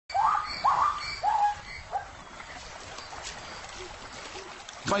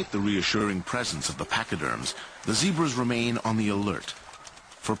Despite the reassuring presence of the pachyderms, the zebras remain on the alert.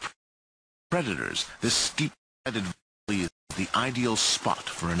 For predators, this steep-sided valley is the ideal spot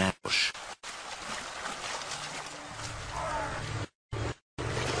for an ambush.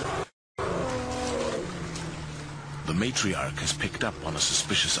 The matriarch has picked up on a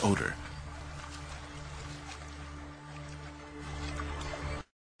suspicious odor.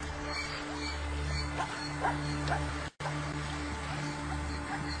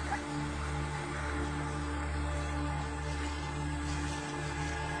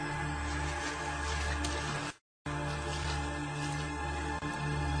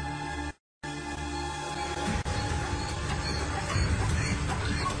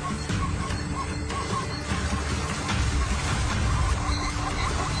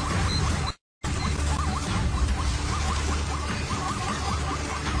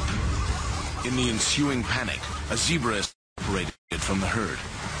 In the ensuing panic, a zebra is separated from the herd.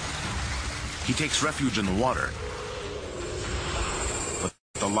 He takes refuge in the water, but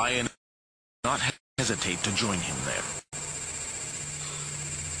the lion does not hesitate to join him there.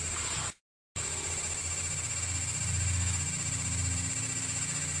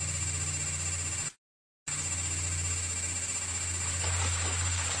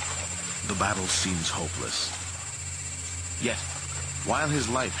 The battle seems hopeless. Yet, while his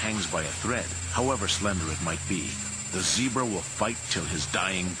life hangs by a thread, however slender it might be, the zebra will fight till his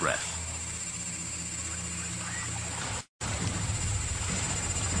dying breath.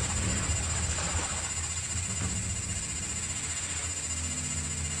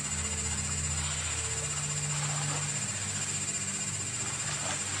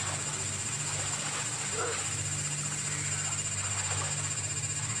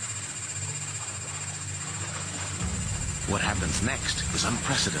 What happens next is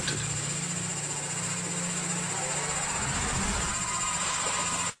unprecedented.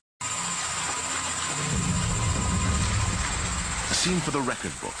 A scene for the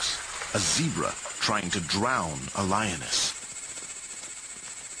record books. A zebra trying to drown a lioness.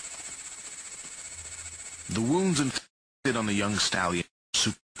 The wounds inflicted on the young stallion are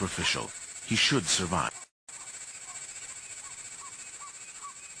superficial. He should survive.